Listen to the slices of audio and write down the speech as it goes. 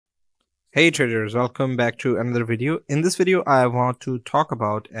Hey traders, welcome back to another video. In this video, I want to talk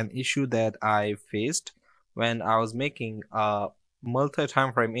about an issue that I faced when I was making a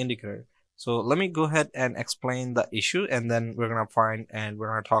multi-time frame indicator. So let me go ahead and explain the issue, and then we're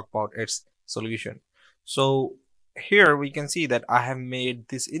gonna talk about its solution. So here we can see that I have made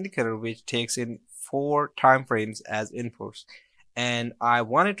this indicator which takes in 4 time frames as inputs, and I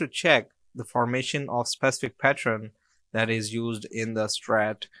wanted to check the formation of specific pattern that is used in the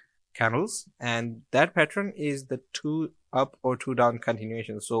strat candles, and that pattern is the 2 up or 2 down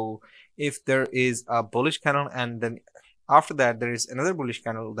continuation. So if there is a bullish candle and then after that there is another bullish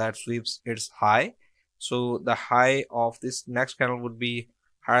candle that sweeps its high, so the high of this next candle would be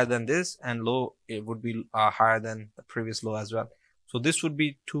higher than this, and low it would be higher than the previous low as well. So this would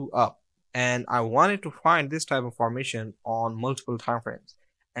be 2 up, and I wanted to find this type of formation on multiple time frames.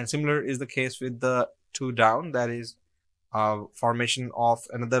 And similar is the case with the 2 down, that is formation of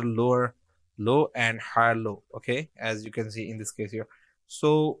another lower low and higher low, okay, as you can see in this case here.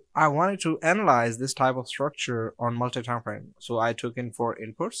 So I wanted to analyze this type of structure on multi-time frame. So I took in 4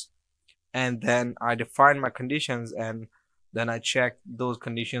 inputs, and then I defined my conditions, and then I checked those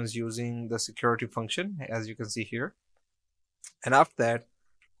conditions using the security function, as you can see here. And after that,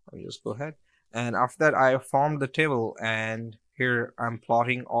 let me just go ahead, and after that I formed the table, and here I'm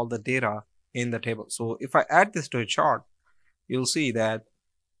plotting all the data in the table. So if I add this to a chart, you'll see that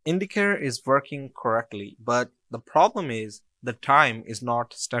indicator is working correctly, but the problem is the time is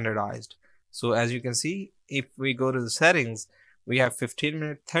not standardized. So as you can see, if we go to the settings, we have 15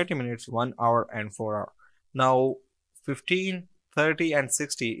 minutes, 30 minutes, 1 hour, and 4 hour. Now 15, 30, and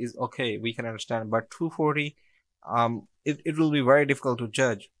 60 is okay, we can understand, but 240, it will be very difficult to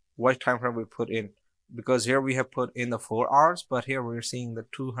judge what time frame we put in, because here we have put in the 4 hours, but here we're seeing the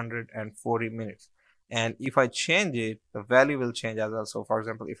 240 minutes. And if I change it, the value will change as well. So for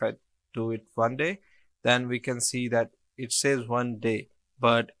example, if I do it 1 day, then we can see that it says 1 day,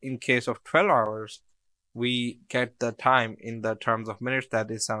 but in case of 12 hours, we get the time in the terms of minutes, that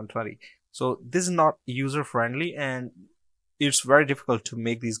is 720. So this is not user friendly, and it's very difficult to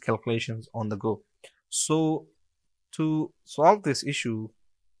make these calculations on the go. So to solve this issue,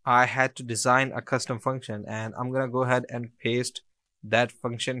 I had to design a custom function, and I'm gonna go ahead and paste that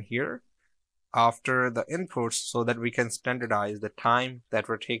function here after the inputs so that we can standardize the time that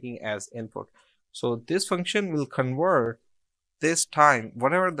we're taking as input. So this function will convert this time,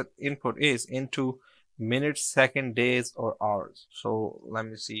 whatever the input is, into minutes, seconds, days, or hours. So let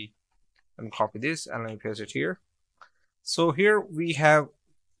me see, let me copy this and let me paste it here. So here we have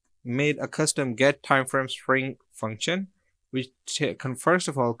made a custom get timeframe string function, which first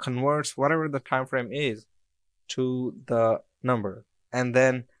of all converts whatever the time frame is to the number, and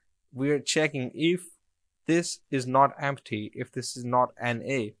then we are checking if this is not empty, if this is not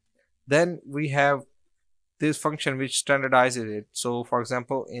NA, then we have this function which standardizes it. So for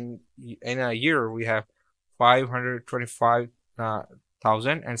example, in a year we have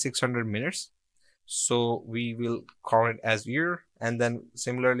 525,600 minutes, so we will call it as year. And then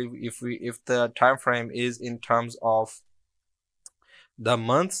similarly, if the time frame is in terms of the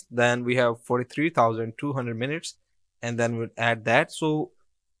months, then we have 43,200 minutes, and then we'll add that. So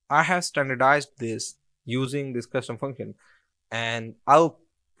I have standardized this using this custom function, and I'll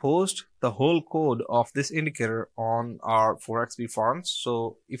post the whole code of this indicator on our ForexB forums.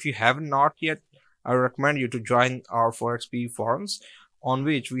 So if you have not yet, I recommend you to join our ForexB forums, on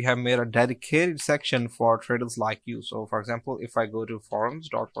which we have made a dedicated section for traders like you. So for example, if I go to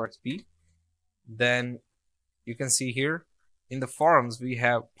forums.forexb, then you can see here in the forums we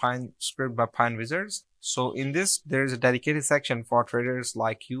have Pinescript by Pine Wizards. So in this, there is a dedicated section for traders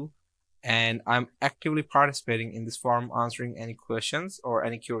like you, and I'm actively participating in this forum, answering any questions or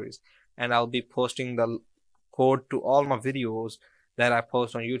any queries. And I'll be posting the code to all my videos that I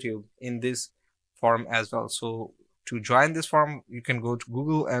post on YouTube in this forum as well. So to join this forum, you can go to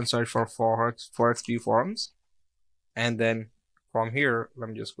Google and search for ForexB forums, and then from here, let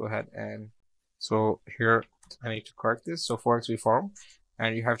me just go ahead and, so here I need to correct this. So ForexB forum,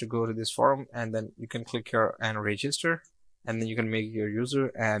 and you have to go to this forum, and then you can click here and register, and then you can make your user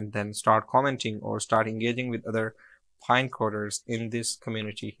and then start commenting or start engaging with other Pine coders in this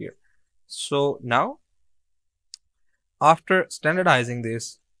community here. So now, after standardizing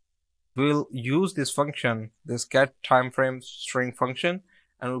this, we'll use this function, this get timeframe string function,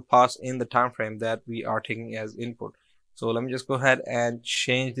 and we'll pass in the time frame that we are taking as input. So let me just go ahead and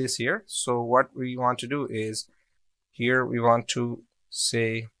change this here. So what we want to do is, here we want to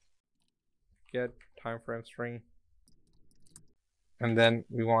say get timeframe string, and then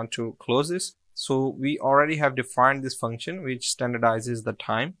we want to close this. So we already have defined this function which standardizes the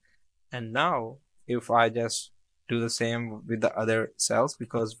time, And now if I just do the same with the other cells,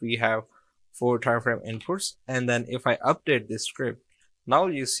 because we have 4 timeframe inputs, and then if I update this script, now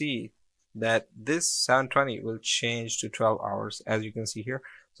you see that this 720 will change to 12 hours, as you can see here.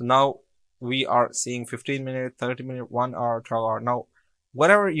 So now we are seeing 15 minute, 30 minute, 1 hour, 12 hour. Now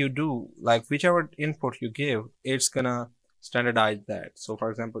whatever you do, like whichever input you give, it's gonna standardize that. So for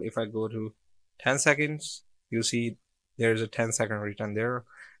example, if I go to 10 seconds, you see there's a 10-second return there.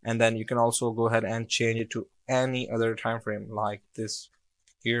 And then you can also go ahead and change it to any other time frame, like this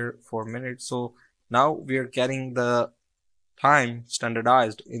here, 4 minutes. So now we're getting the time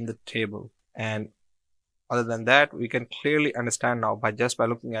standardized in the table. And other than that, we can clearly understand now by just by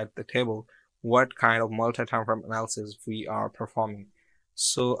looking at the table what kind of multi-time frame analysis we are performing.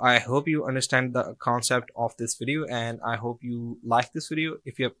 So I hope you understand the concept of this video, and I hope you like this video.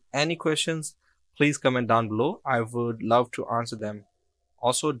 If you have any questions, please comment down below. I would love to answer them.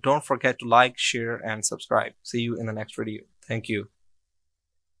 Also, don't forget to like, share, and subscribe. See you in the next video. Thank you.